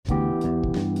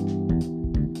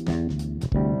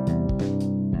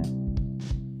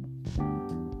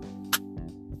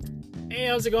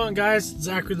how's it going, guys?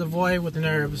 Zachary the Void with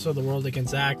another episode of The World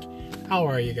Against Zach. How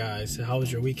are you guys? How was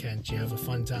your weekend? Did you have a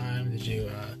fun time? Did you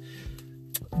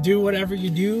do whatever you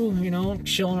do,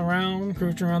 chilling around,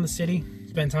 cruising around the city,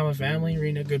 spend time with family,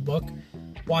 reading a good book,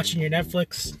 watching your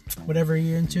Netflix, whatever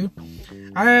you're into?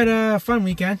 I had a fun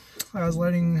weekend. I was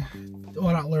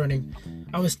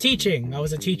I was teaching. I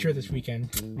was a teacher this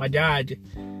weekend. My dad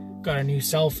got a new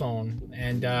cell phone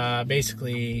and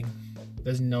basically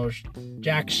doesn't know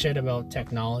jack shit about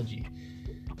technology.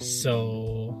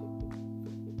 So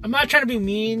I'm not trying to be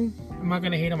mean. I'm not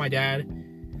gonna hate on my dad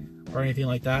or anything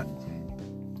like that.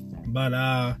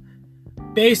 But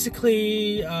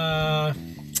basically, he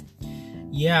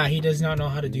does not know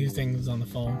how to do things on the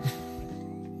phone.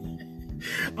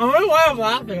 I don't know why I'm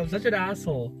laughing. I'm such an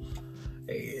asshole.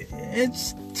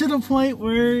 It's to the point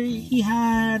where he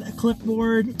had a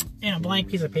clipboard and a blank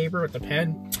piece of paper with a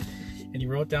pen, and he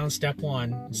wrote down step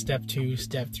 1, step 2,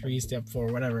 step 3, step 4,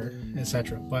 whatever,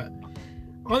 etc. But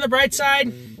on the bright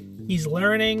side, he's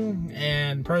learning,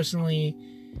 and personally,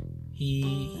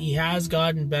 he has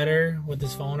gotten better with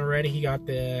his phone already. He got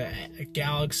the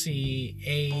Galaxy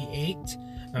A8,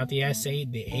 not the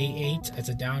S8, the A8. It's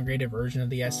a downgraded version of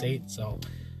the S8, so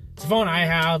it's a phone I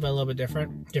have, a little bit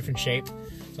different shape,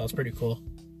 so it's pretty cool.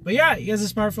 But yeah, he has a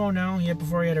smartphone now.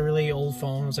 Before he had a really old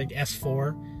phone. It was like the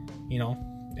S4,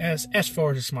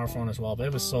 S4 is a smartphone as well, but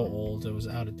it was so old, it was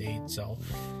out of date. So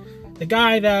the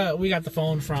guy that we got the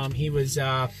phone from, he was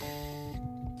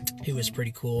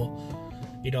pretty cool.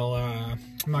 I'm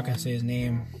not gonna say his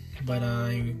name, but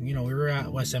we were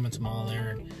at West Edmonton Mall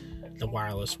there, the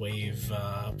wireless wave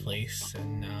place,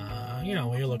 and we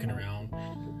were looking around.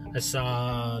 I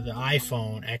saw the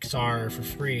iPhone XR for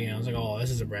free, and I was like, oh,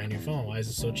 this is a brand new phone. Why is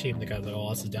it so cheap? And the guy's like, oh,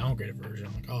 that's the downgraded version.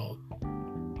 I'm like, oh.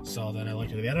 So then I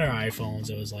looked at the other iPhones.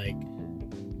 It was like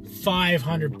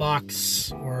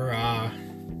 $500 or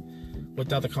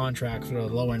without the contract for the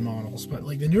low-end models. But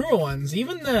like the newer ones,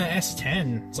 even the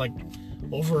S10, it's like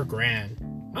over $1,000.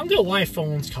 I don't get why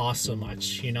phones cost so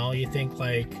much. You think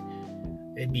like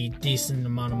it'd be a decent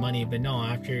amount of money, but no,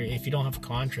 if you don't have a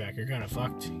contract, you're kind of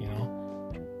fucked,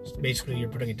 Basically, you're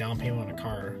putting a down payment on a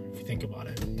car, if you think about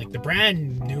it. Like the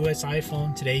brand newest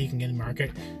iPhone today you can get in the market,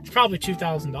 it's probably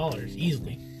 $2,000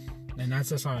 easily, and that's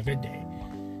just on a good day.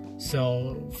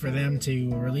 So for them to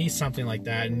release something like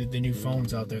that, and the new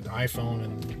phones out there, the iPhone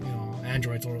and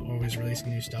Android's always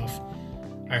releasing new stuff.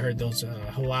 I heard those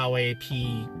Huawei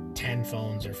P10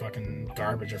 phones are fucking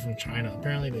garbage. They're from China.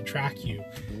 Apparently they track you.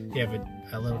 They have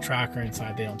a little tracker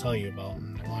inside they don't tell you about.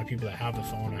 And a lot of people that have the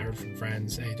phone, I heard from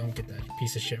friends, hey, don't get that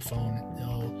piece of shit phone.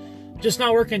 It'll just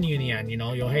not work on you in the end.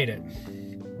 You'll hate it.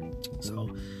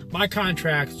 So my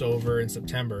contract's over in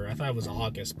September. I thought it was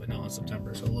August, but no, it's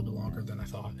September, so a little bit longer than I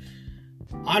thought.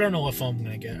 I don't know what phone I'm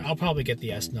going to get. I'll probably get the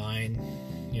S9,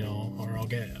 or I'll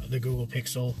get the Google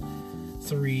Pixel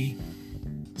 3.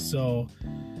 So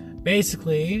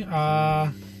basically,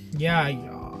 I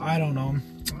don't know.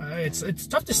 It's a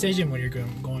tough decision when you're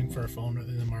going for a phone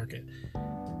in the market.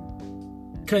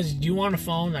 Because do you want a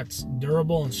phone that's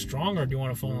durable and strong, or do you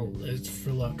want a phone that's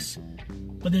for looks?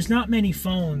 But there's not many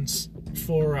phones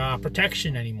for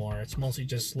protection anymore. It's mostly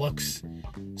just looks.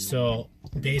 So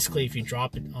basically, if you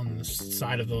drop it on the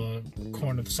side of the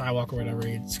corner of the sidewalk or whatever,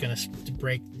 it's gonna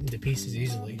break into pieces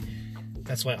easily.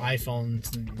 That's why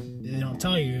iPhones, they don't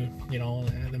tell you,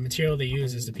 the material they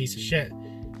use is a piece of shit.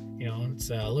 It's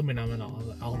aluminum and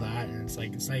all that, and it's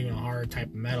like, it's not even a hard type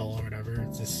of metal or whatever.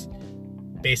 It's just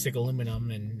basic aluminum,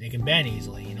 and it can bend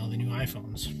easily, the new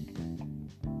iPhones.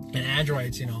 And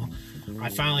Androids, I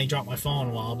finally dropped my phone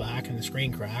a while back and the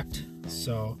screen cracked.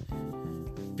 So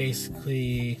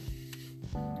basically,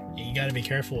 you gotta be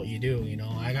careful what you do,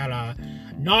 I got a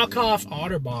knockoff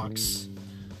OtterBox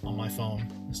on my phone.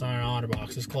 It's not an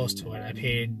OtterBox, it's close to it. I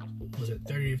paid, was it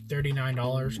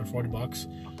 $39 or $40?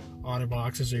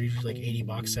 OtterBoxes are usually like $80,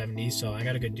 $70, so I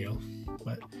got a good deal.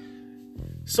 But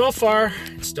so far,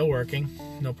 it's still working,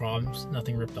 no problems,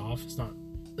 nothing ripped off. It's not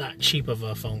that cheap of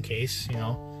a phone case,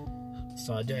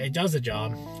 so it does the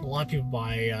job. A lot of people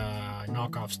buy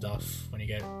knockoff stuff when you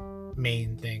get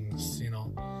main things,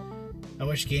 I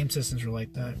wish game systems were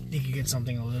like that. You could get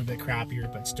something a little bit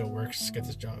crappier, but still works,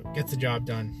 gets the job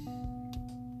done.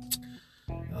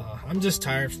 I'm just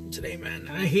tired from today, man.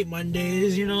 I hate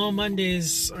Mondays,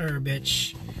 Mondays are a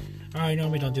bitch. I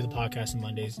normally don't do the podcast on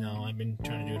Mondays now. I've been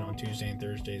trying to do it on Tuesday and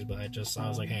Thursdays, but I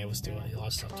was like, hey, let's do it. A lot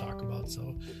of stuff to talk about,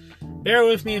 so bear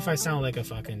with me if I sound like a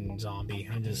fucking zombie.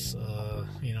 I'm just,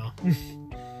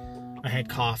 I had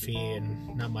coffee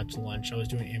and not much lunch. I was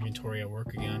doing inventory at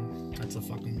work again. That's a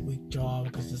fucking weak job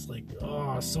because it's like,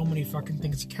 so many fucking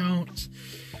things to count.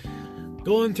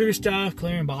 Going through stuff,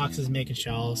 clearing boxes, making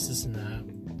shelves, this and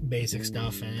that. Basic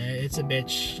stuff. And it's a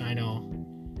bitch, I know.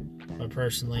 But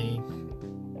personally,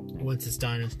 once it's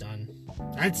done, it's done.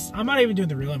 I'm not even doing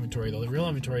the real inventory though. The real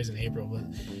inventory is in April, but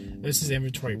this is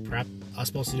inventory prep. I was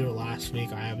supposed to do it last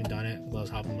week. I haven't done it. I was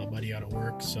helping my buddy out at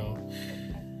work, so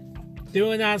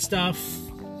doing that stuff.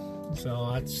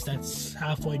 So that's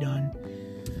halfway done.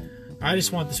 I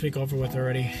just want this week over with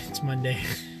already. It's Monday.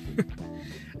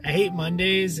 I hate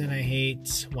Mondays and I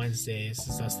hate Wednesdays.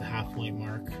 That's the halfway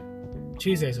mark.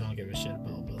 Tuesdays I don't give a shit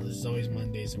about, but there's always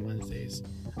Mondays and Wednesdays.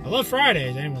 I love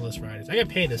Fridays. Anyone loves Fridays. I got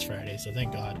paid this Friday, so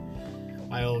thank God.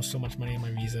 I owe so much money on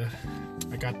my Visa.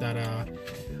 I got that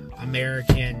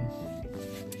American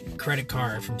credit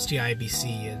card from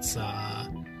CIBC. It's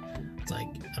like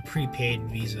a prepaid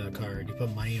Visa card. You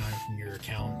put money on it from your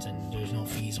account, and there's no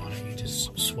fees on it. You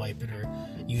just swipe it or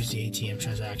use the ATM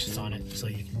transactions on it, so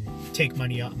you can take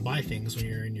money out and buy things when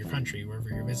you're in your country, wherever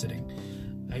you're visiting.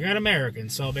 I got American,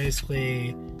 so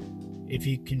basically, if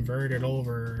you convert it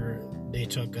over, they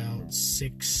took out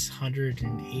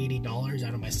 $680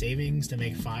 out of my savings to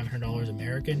make $500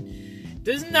 American.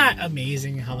 Isn't that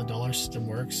amazing how the dollar system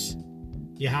works?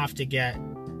 You have to get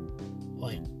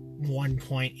like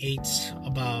 1.8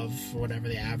 above whatever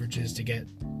the average is to get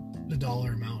the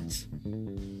dollar amount.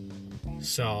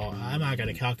 So I'm not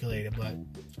gonna calculate it, but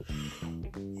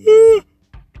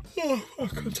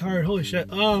I'm tired. Holy shit.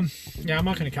 Yeah, I'm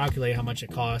not gonna calculate how much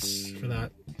it costs for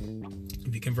that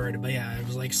if you convert it, but yeah, it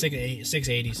was like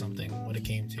 $680 something what it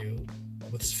came to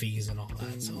with fees and all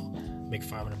that. So make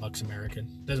 $500 American.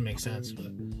 Doesn't make sense,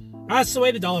 but that's the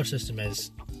way the dollar system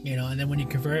is, you know. And then when you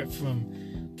convert it from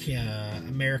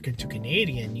American to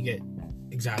Canadian, you get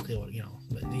exactly what, you know,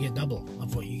 you get double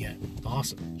of what you get. It's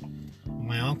awesome.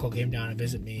 My uncle came down to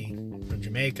visit me from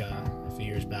Jamaica a few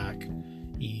years back.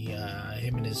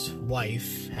 Him and his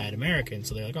wife had American,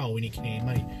 so they're like, oh, we need Canadian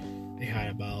money. They had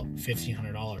about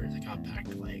 $1,500. They got back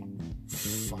like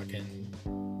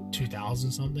fucking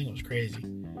 2,000 something. It was crazy.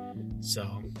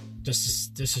 So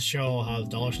just to show how the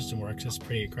dollar system works, it's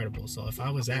pretty incredible. So if I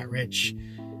was that rich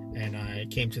and I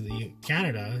came to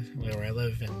Canada, where I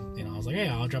live, and you know, I was like, hey,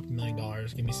 I'll drop $1 million,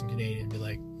 give me some Canadian, be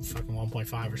like fucking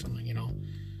 1.5 or something, you know,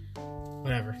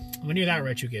 whatever. When you're that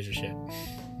rich, who gives a shit?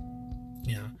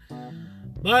 Yeah.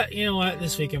 But you know what?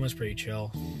 This weekend was pretty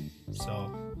chill.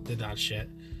 So did that shit.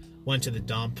 Went to the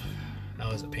dump. That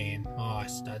was a pain. Oh, I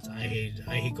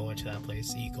hate going to that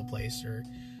place, the Eco place, or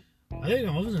I think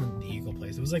it wasn't the Eco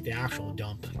place. It was like the actual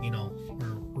dump, you know,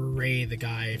 where Ray, the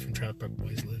guy from Trailer Park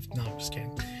Boys, lived. No, I'm just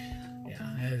kidding.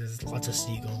 Yeah, there's lots of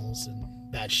seagulls and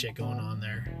bad shit going on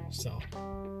there. So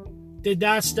did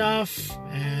that stuff,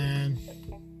 and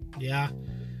yeah,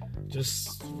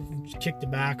 just kicked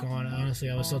it back on. Honestly,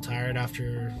 I was so tired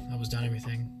after I was done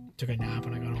everything. Took a nap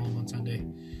when I got home on Sunday.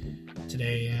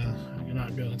 Today, I'm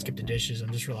not doing, skip the dishes.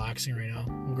 I'm just relaxing right now.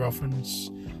 My girlfriend's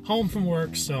home from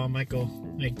work, so I might go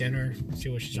make dinner, see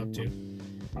what she's up to.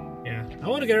 Yeah, I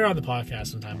want to get her on the podcast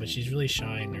sometime, but she's really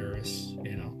shy and nervous,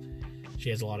 you know.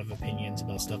 She has a lot of opinions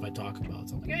about stuff I talk about.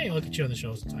 So I'm like, hey, I'll get you on the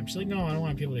show sometime. She's like, no, I don't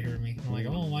want people to hear me. I'm like,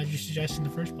 oh, why did you suggest in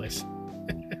the first place?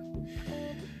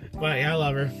 But yeah, I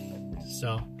love her.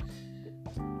 So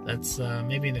that's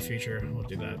maybe in the future we'll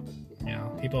do that. You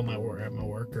know, people at my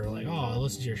work are like, oh, I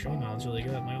listen to your show now, it's really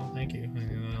good. I'm like, oh, thank you. And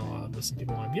you know, a lot of listen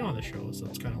people want to be on the show, so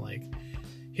it's kind of like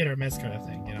hit or miss kind of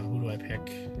thing, you know, who do I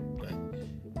pick? But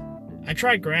I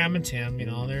tried Graham and Tim, you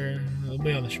know, they'll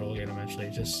be on the show again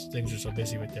eventually. Just things are so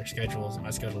busy with their schedules, and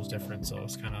my schedule's different, so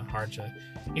it's kind of hard to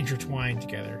intertwine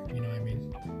together, you know what I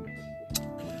mean?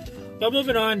 But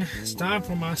moving on, it's time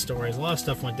for my stories. A lot of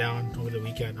stuff went down over the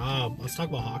weekend. Let's talk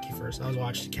about hockey first. I was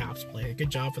watching the Caps play.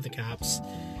 Good job for the Caps.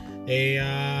 They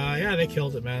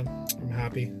killed it, man. I'm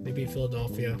happy. They beat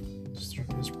Philadelphia.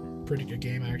 It was a pretty good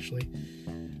game, actually.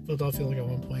 Philadelphia only got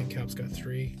 1 point, Caps got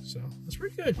 3, so that's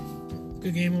pretty good.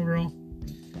 Good game overall.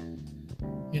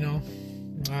 You know,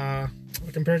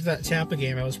 compared to that Tampa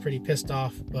game, I was pretty pissed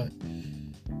off, but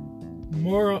the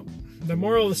moral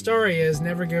of the story is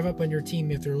never give up on your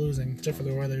team if they're losing, except for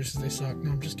the Oilers, they suck.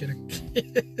 No, I'm just kidding.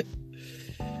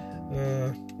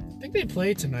 I think they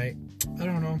play tonight. I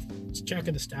don't know. Just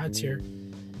checking the stats here.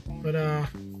 But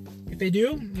if they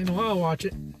do, you know, I'll watch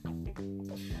it.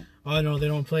 Oh, no, they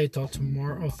don't play till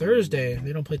tomorrow. Oh, Thursday.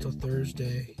 They don't play till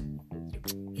Thursday.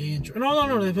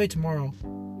 No, they play tomorrow.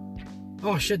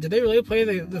 Oh, shit. Did they really play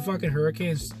the fucking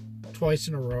Hurricanes twice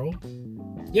in a row?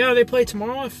 Yeah, they play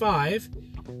tomorrow at 5.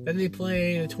 Then they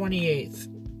play the 28th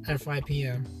at 5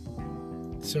 p.m.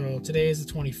 So today is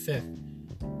the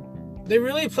 25th. They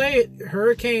really play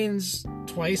Hurricanes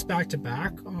twice back to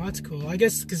back. Oh, that's cool. I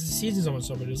guess because the season's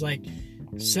almost over. There's like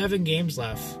 7 games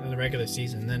left in the regular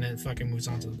season. Then it fucking moves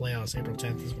on to the playoffs. April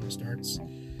 10th is when it starts.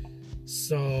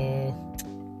 So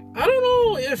I don't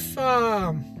know if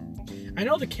I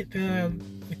know the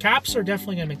Caps are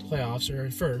definitely gonna make the playoffs or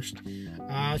first.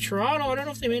 Toronto, I don't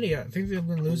know if they made it yet. I think they've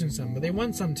been losing some, but they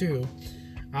won some too.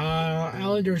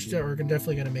 Islanders are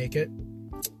definitely gonna make it.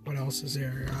 What else is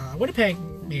there? Winnipeg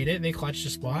made it. They clutched a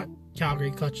spot.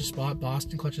 Calgary clutched a spot.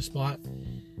 Boston clutched a spot.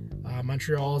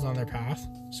 Montreal is on their path,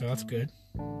 so that's good.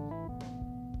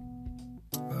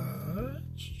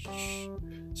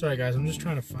 Sorry guys, I'm just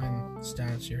trying to find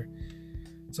stats here.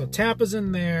 So Tampa's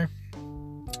in there.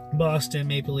 Boston,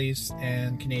 Maple Leafs,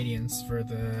 and Canadiens for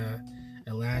the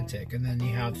Atlantic. And then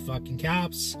you have the fucking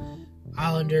Caps,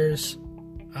 Islanders,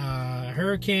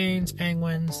 Hurricanes,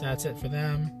 Penguins. That's it for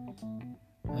them.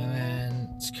 And then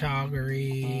it's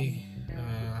Calgary.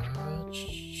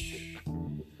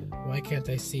 Why can't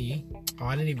I see? Oh,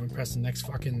 I didn't even press the next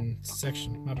fucking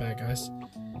section. My bad, guys.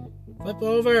 Flip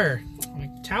over. My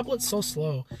tablet's so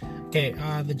slow. Okay,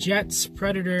 the Jets,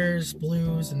 Predators,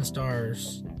 Blues, and the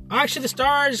Stars. Actually, the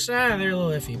Stars, they're a little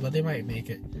iffy, but they might make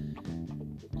it.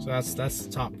 So that's the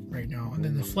top right now. And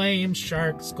then the Flames,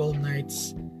 Sharks, Golden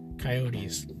Knights,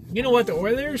 Coyotes. You know what? The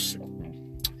Oilers,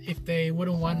 if they would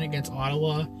have won against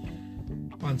Ottawa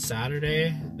on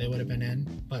Saturday, they would have been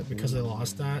in. But because they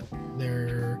lost that,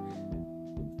 they're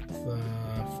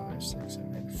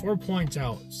 4 points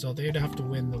out. So they'd have to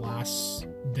win the last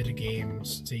bit of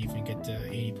games to even get to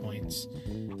 80 points.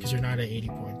 Because they're not at 80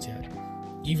 points yet.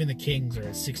 Even the Kings are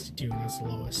at 62, and that's the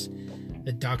lowest.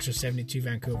 The Ducks are 72.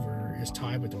 Vancouver is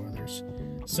tied with the Oilers.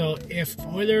 So if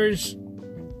Oilers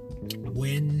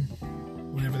win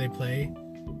whenever they play,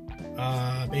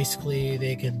 basically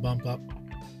they can bump up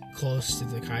close to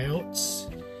the Coyotes.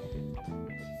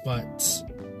 But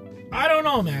I don't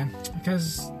know, man,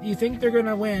 because you think they're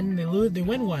gonna win, they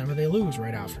win one, but they lose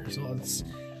right after. So it's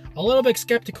a little bit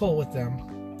skeptical with them,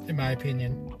 in my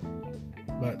opinion.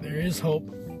 But there is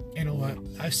hope. You know what?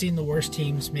 I've seen the worst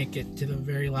teams make it to the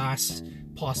very last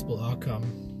possible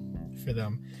outcome for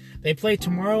them. They play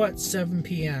tomorrow at 7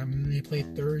 p.m. and they play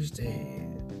Thursday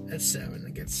at 7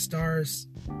 against Stars.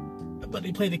 But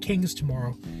they play the Kings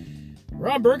tomorrow.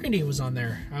 Rob Burgundy was on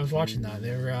there. I was watching that.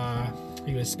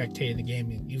 He was spectating the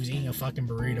game. He was eating a fucking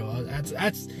burrito.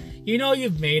 That's you know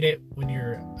you've made it when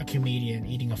you're a comedian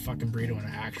eating a fucking burrito in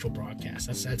an actual broadcast.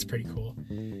 That's pretty cool.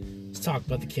 Let's talk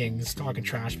about the Kings, talking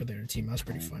trash about their team. That's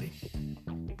pretty funny.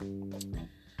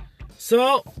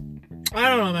 So, I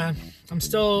don't know, man. I'm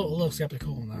still a little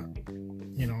skeptical on that.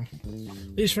 You know,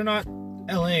 at least for not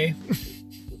LA.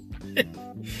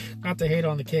 Not to hate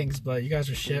on the Kings, but you guys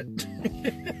are shit.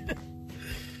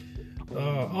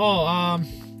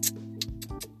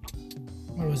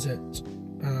 What was it?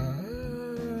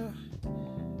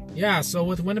 Yeah, so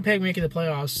with Winnipeg making the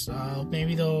playoffs,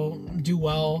 maybe they'll do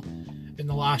well in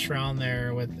the last round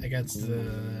there against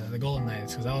the Golden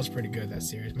Knights, because that was pretty good, that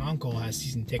series. My uncle has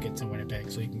season tickets in Winnipeg,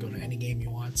 so he can go to any game he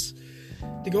wants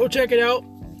to go check it out.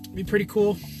 It'd be pretty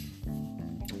cool.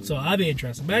 So that'd be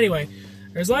interesting. But anyway,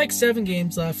 there's like 7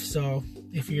 games left, so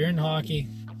if you're in hockey,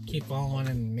 keep following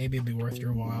and maybe it'll be worth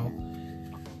your while.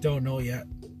 Don't know yet.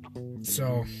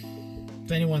 So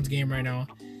it's anyone's game right now.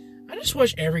 I just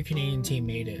wish every Canadian team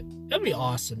made it. That'd be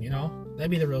awesome, you know?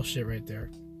 That'd be the real shit right there.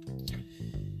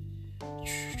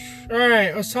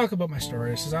 Alright, let's talk about my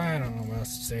stories, because I don't know what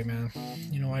else to say, man.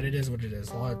 You know what? It is what it is.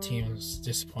 A lot of teams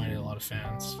disappointed a lot of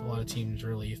fans. A lot of teams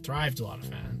really thrived a lot of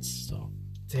fans. So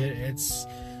it's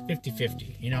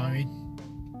 50-50, you know what I mean?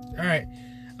 Alright.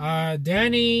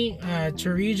 Danny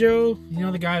Torrijo, you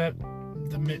know the guy that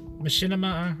the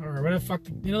Machinima, or whatever the fuck,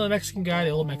 you know the Mexican guy,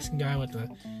 the old Mexican guy with the,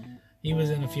 he was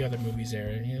in a few other movies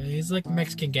there. You know, he's like a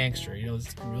Mexican gangster, you know,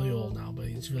 he's really old now, but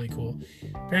he's really cool.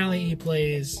 Apparently he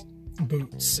plays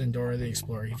Boots in Dora the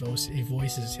Explorer. He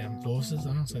voices him. Voices?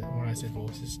 I don't say when I say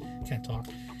voices, can't talk.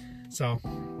 So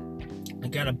I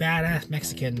got a badass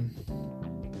Mexican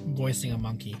voicing a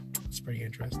monkey. It's pretty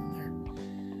interesting there.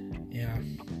 Yeah.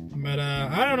 But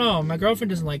I don't know. My girlfriend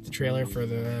doesn't like the trailer for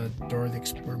the Dora the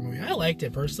Explorer movie. I liked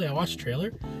it personally. I watched the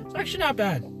trailer. It's actually not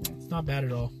bad. It's not bad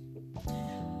at all.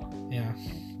 Yeah.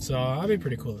 So that'd be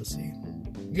pretty cool to see.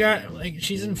 Yeah, like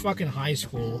she's in fucking high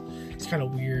school. It's kind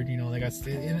of weird, you know. They got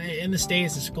in the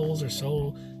States, the schools are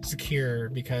so secure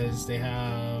because they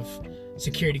have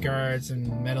security guards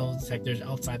and metal detectors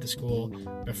outside the school.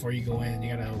 Before you go in,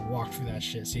 you gotta walk through that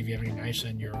shit, see if you have any knives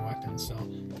in your weapons. So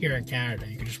here in Canada,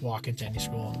 you can just walk into any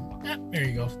school. There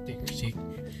you go, take your seat.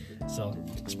 So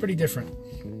it's pretty different.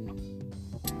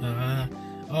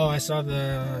 I saw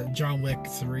the John Wick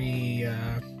 3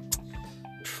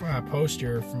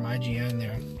 poster from IGN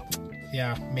there.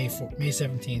 Yeah, May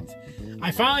 17th.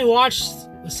 I finally watched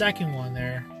the second one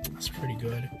there. That's pretty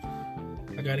good.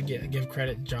 I gotta give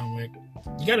credit to John Wick.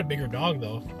 He got a bigger dog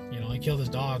though. You know, he killed his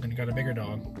dog and he got a bigger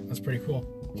dog. That's pretty cool.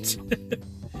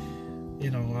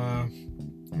 You know,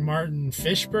 Martin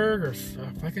Fishburne, or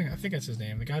I think that's his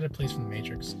name. The guy that plays from The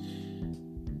Matrix.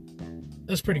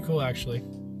 That's pretty cool, actually.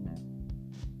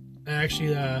 I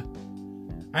actually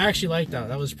liked that.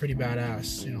 That was pretty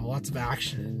badass. You know, lots of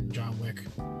action in John Wick.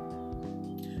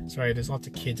 Sorry, there's lots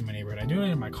of kids in my neighborhood. I do it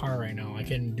in my car right now. I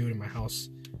can't do it in my house.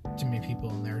 Too many people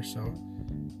in there, so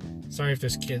sorry if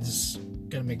there's kids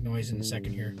gonna make noise in a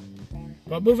second here.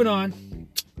 But moving on.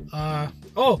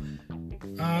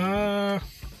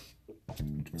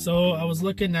 So I was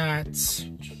looking at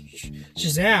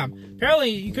Shazam.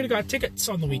 Apparently, you could have got tickets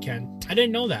on the weekend. I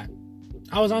didn't know that.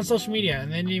 I was on social media and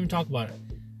they didn't even talk about it.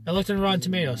 I looked on Rotten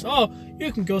Tomatoes. Oh,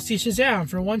 you can go see Shazam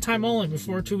for one time only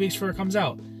before 2 weeks before it comes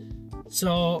out.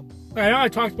 So I know I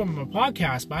talked about it on my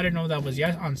podcast, but I didn't know that was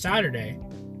on Saturday.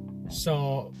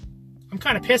 So I'm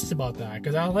kind of pissed about that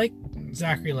because I like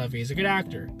Zachary Levi. He's a good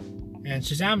actor. And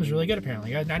Shazam is really good, apparently.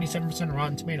 He got 97% of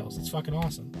Rotten Tomatoes. It's fucking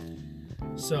awesome.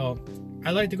 So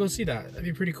I'd like to go see that. That'd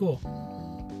be pretty cool.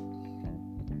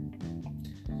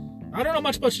 I don't know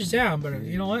much about Shazam, but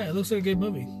you know what? It looks like a good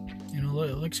movie. You know,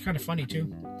 it looks kind of funny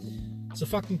too. It's a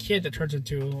fucking kid that turns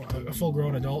into a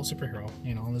full-grown adult superhero.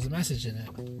 You know, there's a message in it.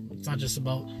 It's not just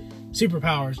about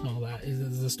superpowers and all that.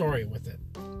 There's a story with it.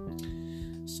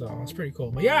 So it's pretty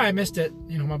cool. But yeah, I missed it.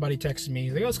 You know, my buddy texted me.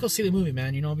 He's like, oh, let's go see the movie,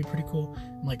 man. You know, it'll be pretty cool.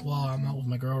 I'm like, well, I'm out with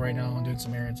my girl right now. I'm doing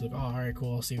some errands. Like, oh, all right,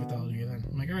 cool. I'll see what the hell you then.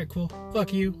 I'm like, all right, cool.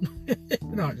 Fuck you.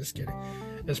 No, I'm just kidding.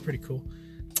 That's pretty cool.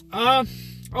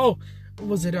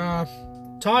 Was it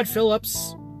Todd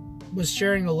Phillips was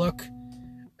sharing a look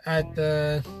at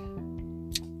the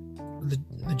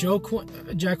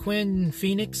Joaquin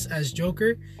Phoenix as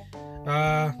Joker.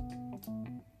 Yeah,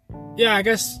 I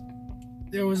guess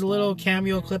there was a little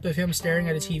cameo clip of him staring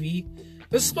at a TV.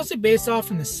 This is supposed to be based off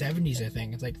in the 70s, I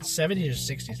think. It's like the 70s or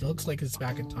 60s. It looks like it's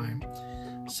back in time.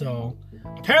 So,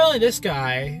 apparently this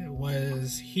guy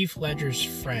was Heath Ledger's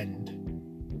friend.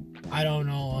 I don't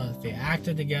know if they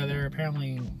acted together.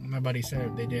 Apparently, my buddy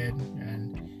said they did,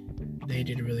 and they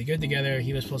did really good together.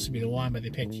 He was supposed to be the one, but they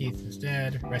picked Heath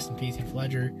instead. Rest in peace, Heath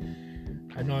Ledger.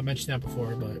 I know I mentioned that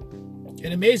before, but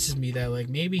it amazes me that, like,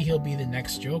 maybe he'll be the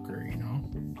next Joker, you know?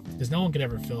 Because no one could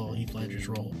ever fill Heath Ledger's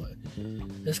role, but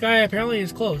this guy apparently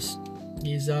is close.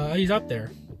 He's up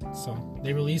there. So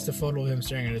they released a photo of him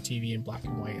staring at a TV in black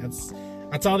and white.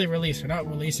 That's all they released. They're not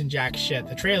releasing jack shit.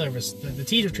 The trailer was the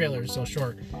teaser trailer is so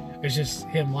short. It's just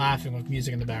him laughing with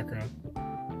music in the background.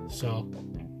 So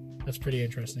that's pretty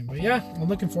interesting. But yeah, I'm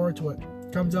looking forward to it.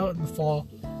 It comes out in the fall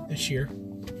this year.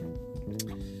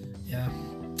 Yeah.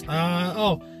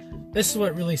 This is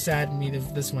what really saddened me.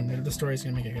 The story is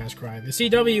going to make you guys cry. The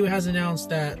CW has announced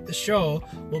that the show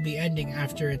will be ending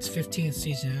after its 15th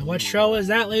season. And what show is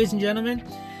that, ladies and gentlemen?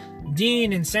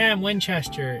 Dean and Sam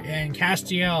Winchester and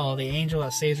Castiel, the angel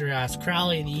that saves her ass,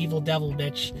 Crowley, the evil devil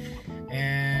bitch,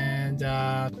 and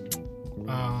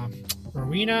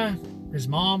Rowena, his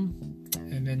mom,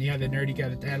 and then you had the nerdy guy.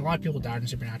 That had a lot of people died in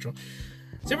Supernatural.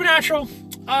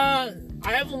 I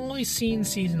have only seen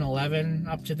season 11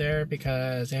 up to there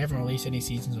because they haven't released any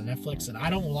seasons on Netflix, and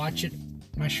I don't watch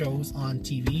my shows on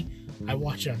TV. I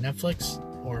watch it on Netflix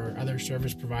or other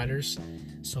service providers.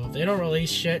 So if they don't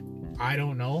release shit, I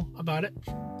don't know about it.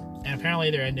 And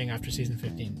apparently they're ending after season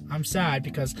 15. I'm sad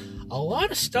because a lot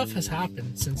of stuff has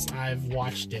happened since I've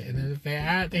watched it, and they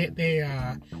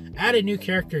added new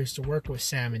characters to work with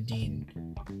Sam and Dean.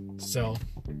 So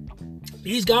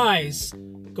these guys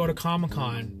go to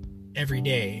Comic-Con every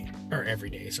year,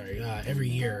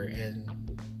 and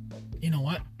you know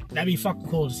what? That'd be fucking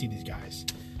cool to see these guys.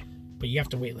 But you have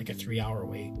to wait like a 3-hour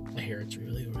wait. I hear it's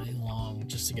really, really long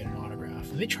just to get an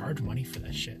autograph. And they charge money for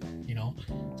that shit, you know?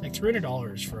 It's like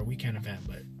 $300 for a weekend event,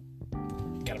 but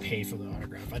you gotta pay for the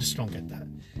autograph. I just don't get that.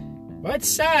 But it's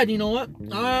sad, you know what?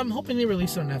 I'm hoping they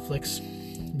release it on Netflix.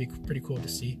 It'd be pretty cool to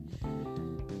see.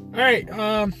 Alright,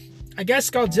 I guess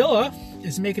Godzilla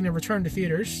is making a return to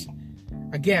theaters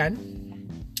again.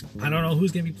 I don't know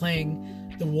who's going to be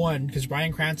playing the one, because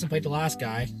Bryan Cranston played the last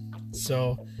guy.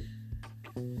 So,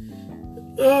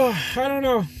 I don't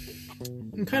know.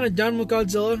 I'm kind of done with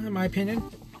Godzilla, in my opinion.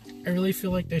 I really feel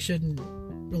like they shouldn't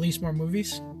release more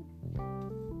movies.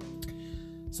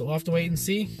 So we'll have to wait and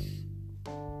see.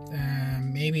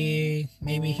 Maybe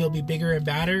he'll be bigger and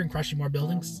badder and crushing more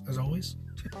buildings, as always.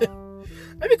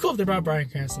 That'd be cool if they brought Bryan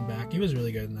Cranston back. He was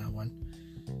really good in that one.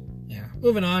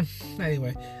 moving on.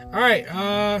 Anyway, all right.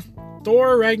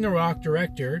 Thor Ragnarok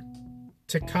director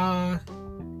Taika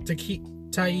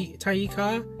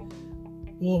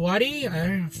Waititi. I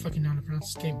don't fucking know how to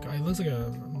pronounce this game. He looks like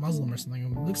a Muslim or something.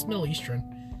 It looks Middle Eastern.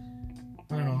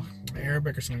 I don't know,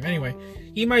 Arabic or something. Anyway,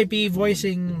 he might be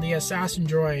voicing the assassin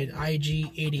droid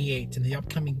IG-88 in the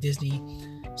upcoming Disney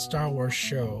Star Wars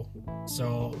show.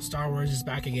 So Star Wars is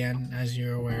back again, as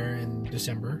you're aware, in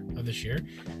December of this year,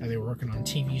 and they're working on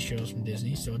TV shows from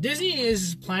Disney. So Disney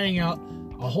is planning out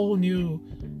a whole new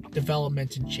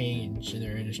development and change in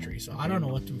their industry. So I don't know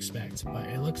what to expect, but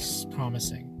it looks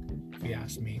promising, if you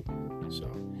ask me. So,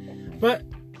 but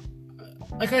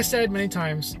like I said many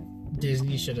times,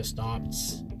 Disney should have stopped.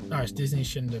 Disney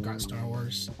shouldn't have got Star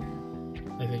Wars.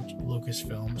 I think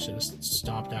Lucasfilm should have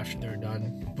stopped after they're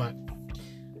done. But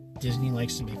Disney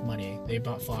likes to make money. They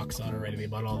bought Fox out already. They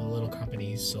bought all the little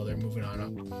companies, so they're moving on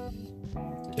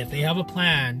up. If they have a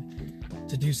plan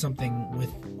to do something with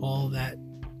all that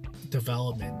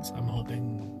development, I'm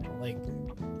hoping, like,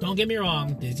 don't get me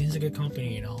wrong, Disney's a good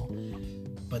company, you know,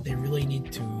 but they really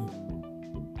need to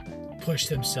push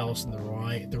themselves in the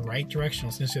right direction. I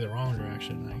was going to say the wrong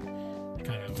direction. I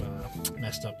kind of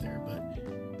messed up there, but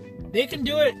they can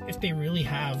do it if they really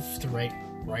have the right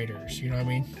writers, you know what I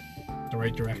mean? The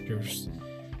right directors,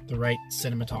 the right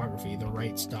cinematography, the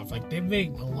right stuff. Like, they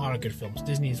make a lot of good films.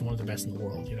 Disney is one of the best in the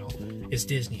world, you know. It's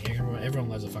Disney. Everyone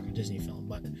loves a fucking Disney film,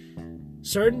 but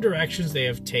certain directions they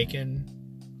have taken,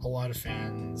 a lot of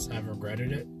fans have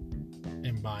regretted it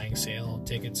in buying sale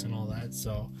tickets and all that.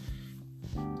 So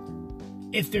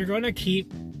if they're going to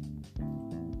keep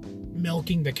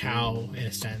milking the cow, in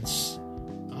a sense,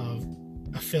 of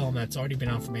a film that's already been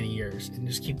out for many years, and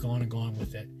just keep going and going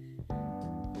with it,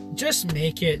 just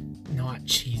make it not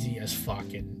cheesy as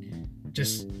fuck, and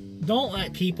just don't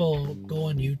let people go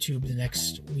on YouTube the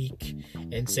next week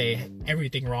and say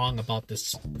everything wrong about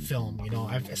this film. You know,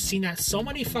 I've seen that so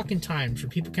many fucking times where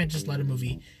people can't just let a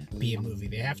movie be a movie.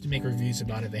 They have to make reviews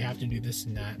about it. They have to do this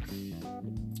and that.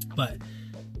 But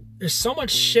there's so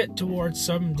much shit towards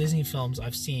some Disney films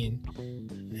I've seen,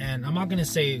 and I'm not gonna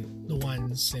say the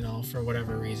ones, you know, for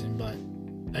whatever reason, but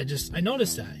I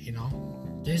noticed that, you know,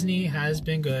 Disney has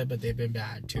been good, but they've been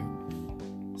bad too.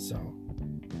 So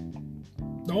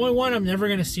the only one I'm never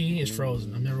gonna see is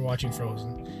Frozen. I'm never watching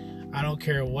Frozen. I don't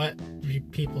care what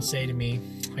people say to me.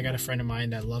 I got a friend of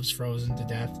mine that loves Frozen to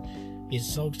death. He's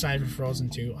so excited for Frozen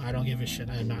 2. I don't give a shit.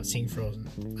 I'm not seeing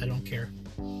Frozen. I don't care.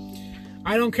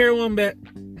 I don't care one bit.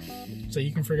 So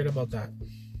you can forget about that.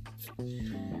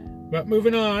 But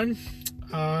moving on.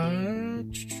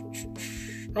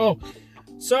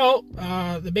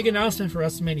 The big announcement for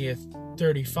WrestleMania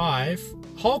 35.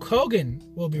 Hulk Hogan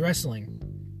will be wrestling.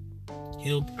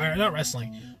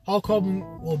 Hulk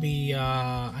Hogan will be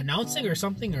announcing or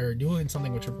something, or doing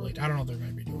something with Triple H. I don't know what they're going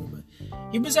to be doing, but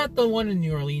he was at the one in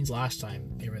New Orleans last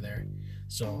time they were there.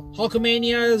 So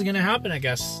Hulkamania is going to happen, I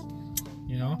guess.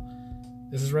 You know,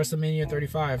 this is WrestleMania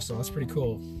 35, so that's pretty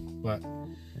cool. But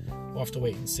we'll have to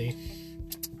wait and see.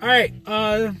 All right,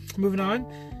 moving on.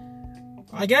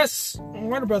 I guess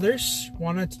Warner Brothers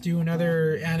wanted to do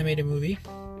another animated movie.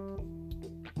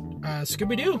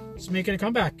 Scooby-Doo is making a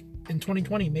comeback in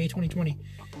 2020, May 2020.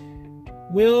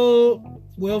 Will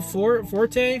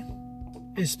Forte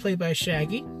is played by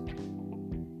Shaggy.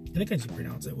 I think I just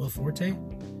pronounce it. Will Forte.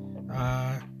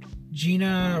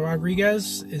 Gina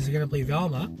Rodriguez is going to play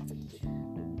Velma.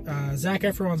 Zac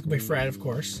Efron's going to play Fred, of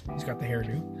course. He's got the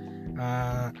hairdo.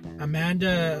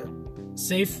 Amanda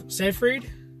Seyfried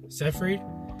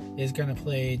is going to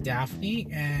play Daphne.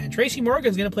 And Tracy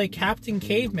Morgan's going to play Captain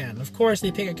Caveman. Of course,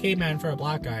 they pick a caveman for a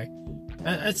black guy.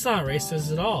 It's not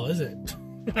racist at all, is it?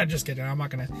 I'm just kidding. I'm not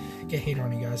going to get hated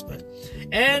on you guys.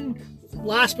 And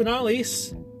last but not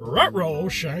least, Ruh-roh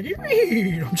Shaggy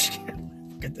Reed. I'm just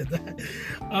kidding. I did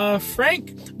that.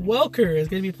 Frank Welker is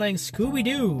going to be playing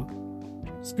Scooby-Doo.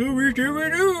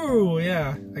 Scooby-Doo!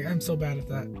 Yeah, I'm so bad at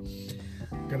that.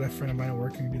 Got a friend of mine at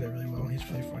work who can do that really well. He's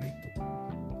really funny.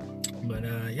 But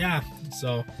yeah,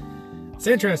 so it's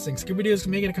interesting. Scooby-Doo is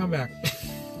making a comeback.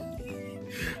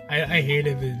 I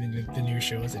hated the new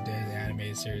shows they did, the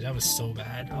animated series. That was so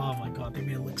bad. Oh my god, they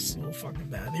made it look so fucking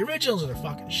bad. The originals are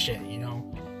fucking shit, you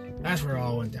know? That's where it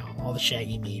all went down. All the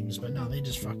Shaggy memes. But no, they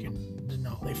just fucking...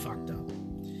 No, they fucked up.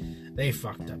 They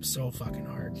fucked up so fucking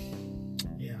hard.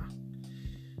 Yeah.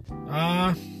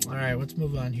 Alright, let's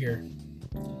move on here.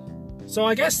 So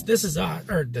I guess This Is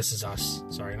Us.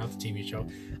 Sorry, not the TV show.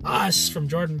 Us, from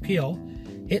Jordan Peele,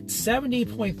 hit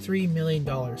 $70.3 million.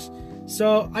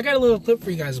 So I got a little clip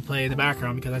for you guys to play in the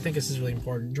background because I think this is really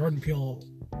important. Jordan Peele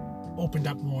opened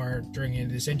up more during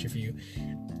this interview.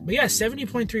 But yeah,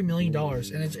 $70.3 million.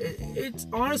 And it's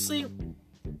honestly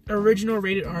original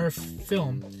rated R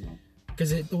film.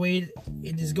 Because the way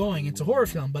it is going, it's a horror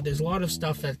film, but there's a lot of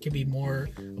stuff that could be more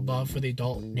above for the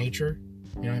adult nature.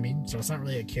 You know what I mean? So it's not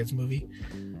really a kid's movie.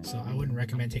 So I wouldn't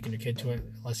recommend taking your kid to it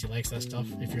unless he likes that stuff,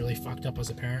 if you're really fucked up as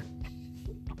a parent.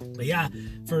 But yeah,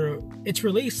 for its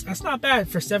release, that's not bad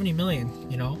for $70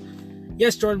 million, you know?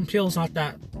 Yes, Jordan Peele's not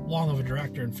that long of a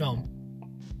director in film,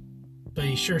 but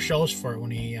he sure shows for it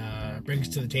when he brings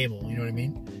it to the table, you know what I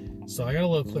mean? So I got a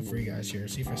little clip for you guys here.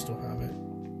 See if I still have it.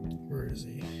 Where is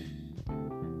he?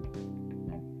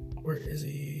 Where is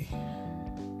he?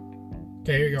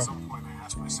 Okay, here you go. At some point I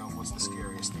asked myself, what's the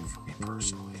scariest thing for me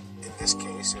personally? In this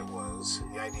case, it was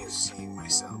the idea of seeing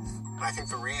myself. And I think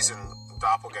the reason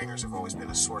doppelgangers have always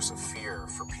been a source of fear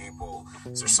for people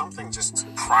is there's something just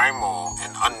primal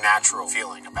and unnatural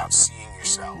feeling about seeing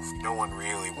yourself. No one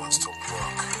really wants to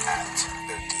look at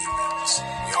their demons.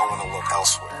 We all want to look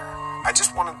elsewhere. I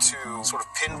just wanted to sort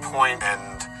of pinpoint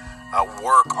and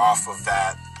work off of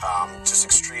that just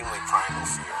extremely primal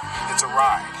fear. It's a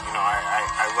ride. You know,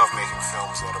 I love making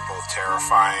films that are both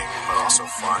terrifying but also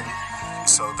fun.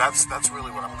 So that's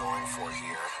really what I'm going for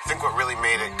here. I think what really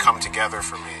made it come together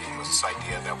for me was this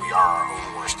idea that we are our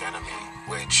own worst enemy,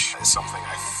 which is something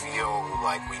I feel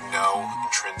like we know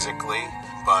intrinsically,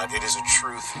 but it is a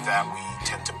truth that we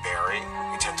tend to bury.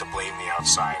 We tend to blame the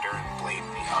outsider and blame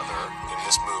the other. In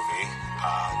this movie,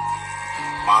 the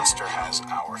monster has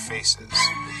our faces.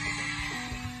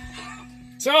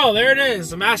 So there it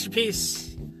is, a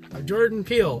masterpiece of Jordan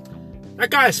Peele. That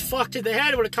guy's fucked in the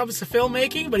head when it comes to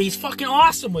filmmaking, but he's fucking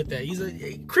awesome with it. He's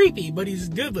creepy, but he's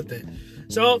good with it.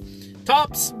 So,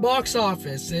 Topps box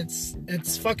office,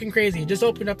 it's fucking crazy. It just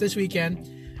opened up this weekend,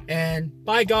 and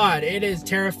by God, it is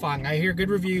terrifying. I hear good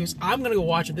reviews. I'm gonna go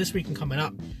watch it this weekend coming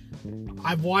up.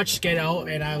 I've watched Get Out,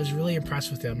 and I was really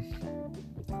impressed with him.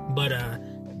 But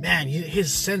man,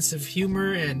 his sense of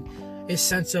humor and his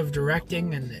sense of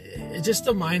directing, and it's just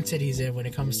the mindset he's in when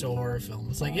it comes to a horror film.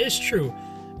 It's like, it's true.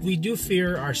 We do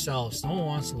fear ourselves. No one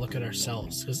wants to look at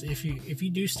ourselves, because if you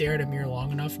do stare at a mirror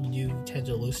long enough, you do tend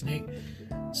to hallucinate.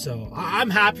 So I'm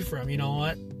happy for him. You know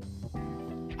what?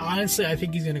 Honestly, I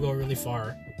think he's gonna go really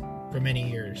far for many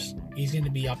years. He's gonna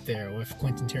be up there with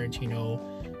Quentin Tarantino,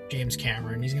 James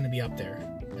Cameron. He's gonna be up there.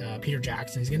 Peter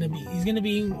Jackson. He's gonna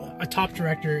be a top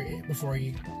director before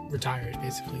he retires.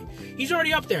 Basically, he's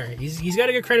already up there. He's got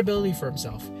a good credibility for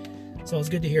himself. So it's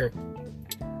good to hear.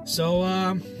 So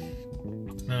what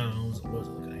was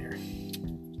I looking at here?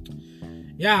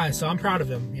 Yeah, so I'm proud of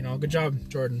him. You know, good job,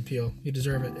 Jordan Peele. You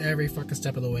deserve it every fucking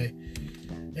step of the way.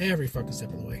 Every fucking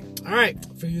step of the way. All right,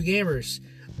 for you gamers,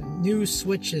 new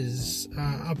Switches.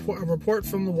 A report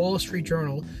from the Wall Street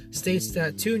Journal states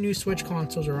that 2 new Switch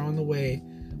consoles are on the way,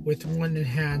 with one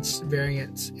enhanced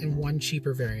variant and one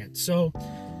cheaper variant. So,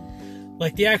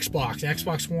 like the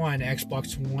Xbox One,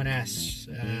 Xbox One S,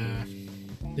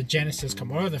 the Genesis,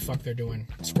 whatever the fuck they're doing,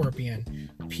 Scorpion,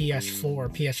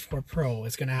 PS4 Pro,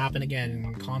 it's going to happen again.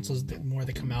 And consoles, the more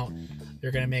they come out,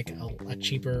 they're going to make a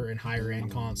cheaper and higher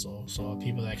end console. So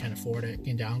people that can afford it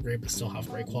can downgrade but still have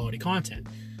great quality content.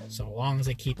 So as long as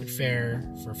they keep it fair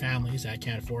for families that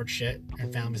can't afford shit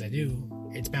and families that do,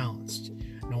 it's balanced.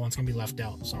 No one's going to be left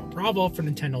out. So bravo for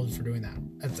Nintendo for doing that.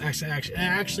 It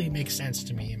actually makes sense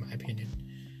to me, in my opinion.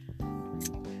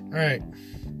 All right.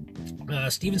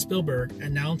 Steven Spielberg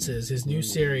announces his new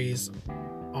series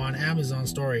on Amazon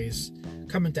Stories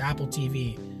coming to Apple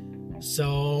TV.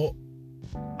 So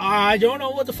I don't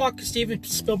know what the fuck Steven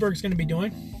Spielberg's going to be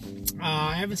doing.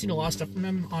 I haven't seen a lot of stuff from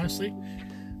him, honestly.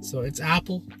 So it's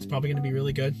Apple. It's probably going to be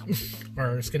really good.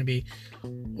 Or it's going to be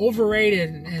overrated,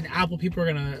 and Apple people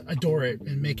are going to adore it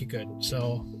and make it good.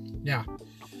 So yeah,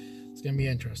 it's going to be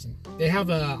interesting. They have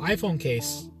an iPhone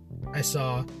case. I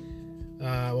saw,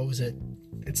 what was it?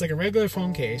 It's like a regular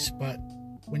phone case, but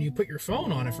when you put your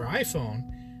phone on it for iPhone,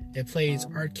 it plays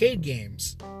arcade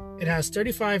games. It has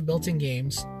 35 built-in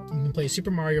games. You can play Super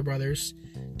Mario Brothers,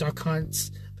 Duck Hunts,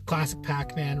 the classic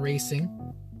Pac-Man Racing,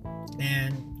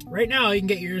 and right now you can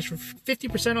get yours for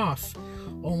 50% off,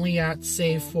 only at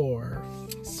Save 4.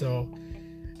 So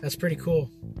that's pretty cool.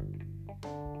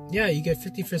 Yeah, you get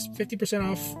 50%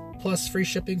 off plus free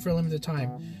shipping for a limited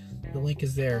time. The link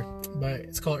is there, but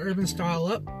it's called Urban Style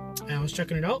Up. And I was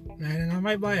checking it out, and I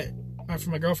might buy it. Not for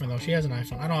my girlfriend, though. She has an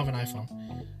iPhone. I don't have an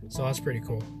iPhone. So that's pretty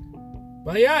cool.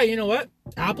 But yeah, you know what?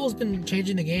 Apple's been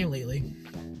changing the game lately.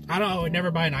 I would never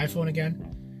buy an iPhone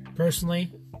again,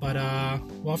 personally. But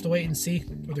we'll have to wait and see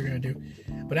what they're going to do.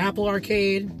 But Apple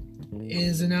Arcade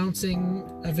is announcing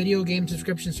a video game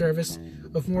subscription service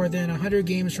of more than 100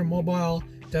 games for mobile,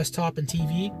 desktop, and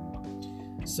TV.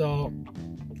 So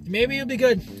maybe it'll be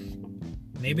good.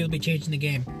 Maybe it'll be changing the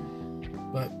game.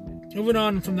 But moving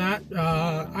on from that,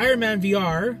 Iron Man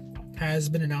VR has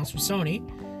been announced from Sony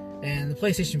and the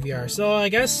PlayStation VR. So I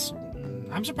guess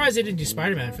I'm surprised they didn't do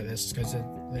Spider-Man for this, because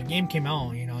the game came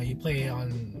out, you play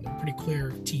on a pretty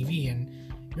clear TV and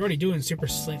you're already doing super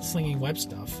slinging web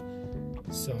stuff.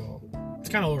 So it's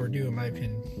kind of overdue in my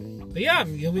opinion. But yeah,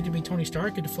 you'll get to be Tony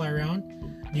Stark, get to fly around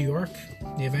New York,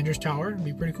 the Avengers Tower. It'd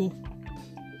be pretty cool.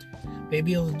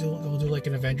 Maybe they'll do like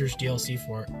an Avengers DLC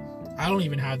for it. I don't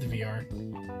even have the VR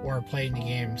or play in the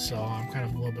game, so I'm kind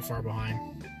of a little bit far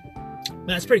behind. But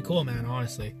that's pretty cool, man,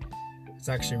 honestly. It's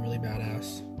actually really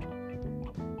badass.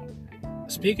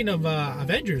 Speaking of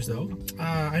Avengers, though,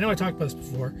 I know I talked about this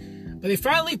before, but they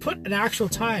finally put an actual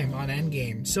time on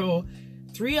Endgame. So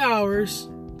 3 hours,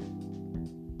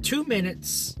 2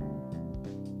 minutes,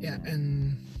 yeah,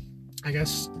 and I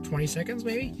guess 20 seconds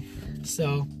maybe.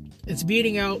 So it's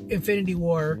beating out Infinity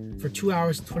War for 2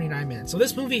 hours and 29 minutes. So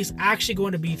this movie is actually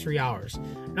going to be 3 hours.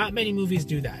 Not many movies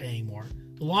do that anymore.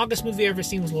 The longest movie I've ever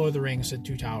seen was Lord of the Rings at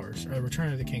 2 Towers, or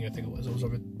Return of the King, I think it was. It was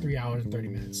over 3 hours and 30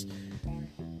 minutes.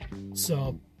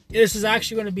 So this is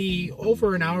actually going to be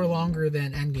over an hour longer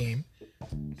than Endgame.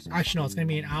 Actually, no, it's going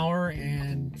to be an hour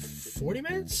and 40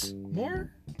 minutes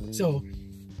more. So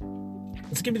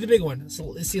it's going to be the big one.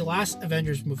 So it's the last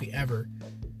Avengers movie ever.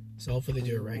 So hopefully they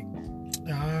do it right.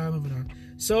 Moving on.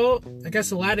 So I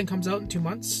guess Aladdin comes out in 2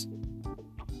 months.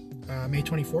 May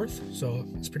 24th. So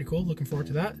it's pretty cool. Looking forward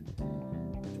to that.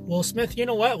 Will Smith, you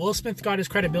know what? Will Smith got his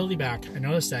credibility back. I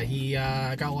noticed that. He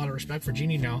got a lot of respect for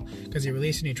Genie now because he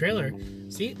released a new trailer.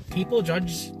 See, people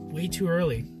judge way too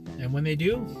early. And when they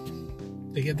do,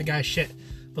 they give the guy shit.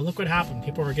 But look what happened.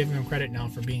 People are giving him credit now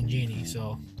for being Genie.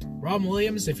 So, Robin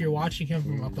Williams, if you're watching him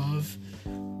from above,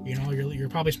 you're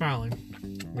probably smiling.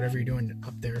 Whatever you're doing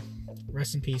up there.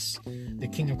 Rest in peace, the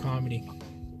king of comedy.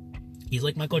 He's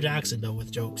like Michael Jackson, though,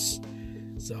 with jokes.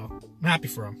 So, I'm happy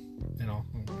for him.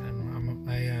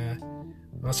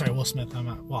 Sorry, Will Smith.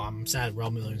 I'm sad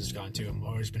Robin Williams is gone too. I've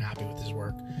always been happy with his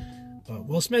work. But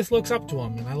Will Smith looks up to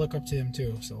him, and I look up to him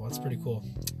too. So that's pretty cool.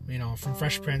 From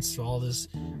Fresh Prince to all this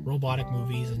robotic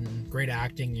movies and great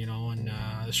acting, and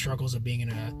the struggles of being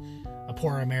a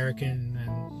poor American,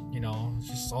 and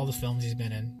just all the films he's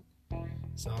been in.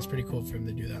 So it's pretty cool for him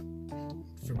to do that,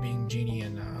 for being Genie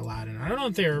and Aladdin. I don't know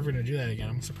if they're ever going to do that again.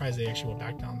 I'm surprised they actually went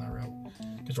back down that route,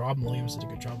 because Robin Williams did a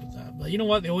good job with that. But you know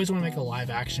what? They always want to make a live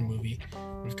action movie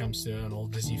when it comes to an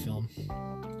old Disney film.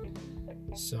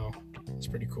 So it's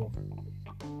pretty cool.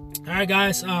 Alright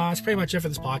guys, that's pretty much it for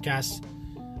this podcast.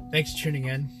 Thanks for tuning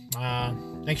in.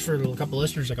 Thanks for a couple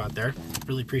listeners I got there.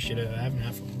 Really appreciate it. I haven't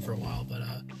had one for a while, but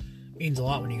it means a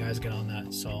lot when you guys get on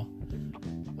that. So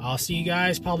I'll see you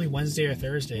guys probably Wednesday or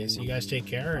Thursday. So you guys take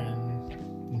care and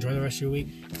enjoy the rest of your week.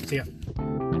 See ya.